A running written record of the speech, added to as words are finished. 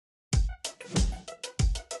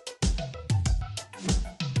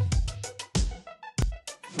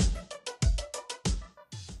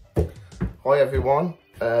Hi everyone,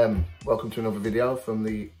 welcome to another video from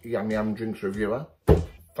the YamYam drinks reviewer.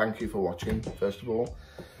 Thank you for watching first of all.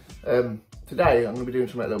 Today I'm going to be doing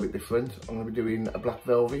something a little bit different. I'm going to be doing a black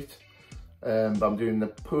velvet, but I'm doing the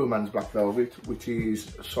poor man's black velvet, which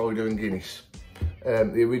is cider and Guinness.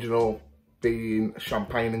 The original being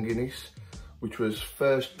champagne and Guinness, which was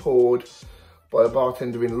first poured by a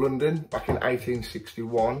bartender in London back in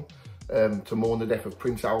 1861 to mourn the death of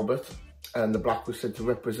Prince Albert, and the black was said to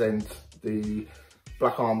represent the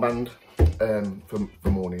black armband for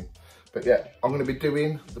mourning. But yeah, I'm going to be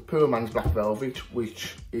doing the poor man's black velvet,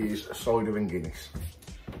 which is cider and Guinness.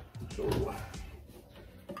 So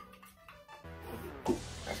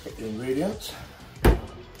let's get the ingredients.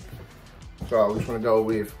 So I just want to go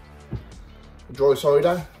with dry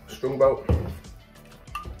cider, strongbow,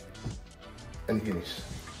 and Guinness.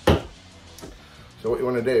 So what you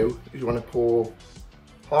want to do is you want to pour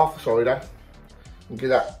half the cider and give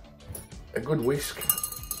that a good whisk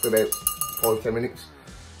for about 5-10 minutes.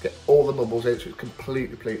 Get all the bubbles out so it's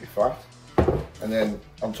completely flat. And then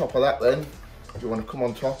on top of that then, you want to come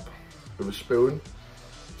on top with a spoon,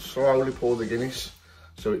 slowly pour the Guinness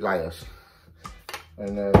so it layers.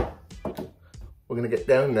 And we're going to get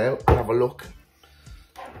down now and have a look.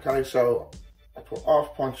 Okay, so I put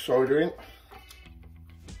half pint of cider in.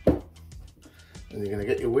 And you're going to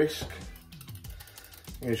get your whisk.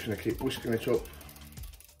 You're just going to keep whisking it up.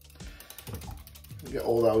 Get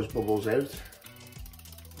all those bubbles out.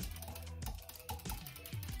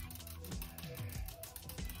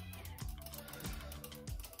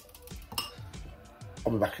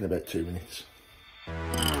 I'll be back in about 2 minutes.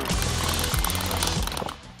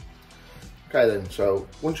 Okay then, so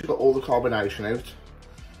once you've got all the carbonation out,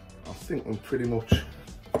 I think we're pretty much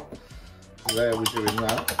there with doing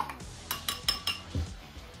that.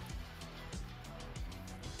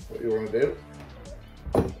 What you want to do,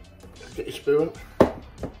 get your spoon,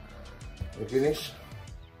 the Guinness,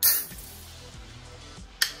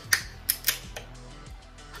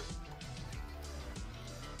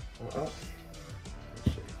 like that.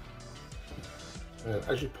 Let's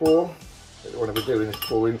see. As you pour, what you want to be doing is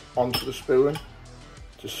pouring onto the spoon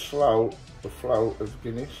to slow the flow of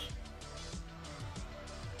Guinness.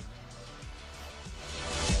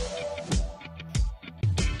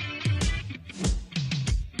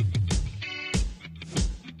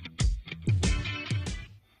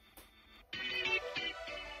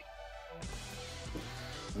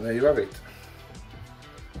 And there you have it,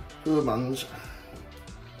 poor man's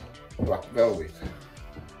black velvet.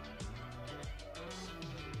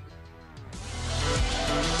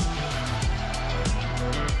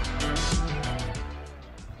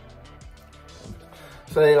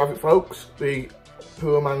 So there you have it folks, the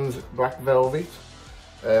poor man's black velvet.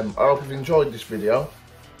 I hope you've enjoyed this video.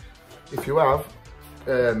 If you have,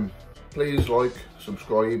 please like,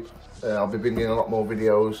 subscribe. I'll be bringing a lot more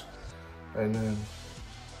videos, and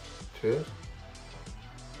cheers.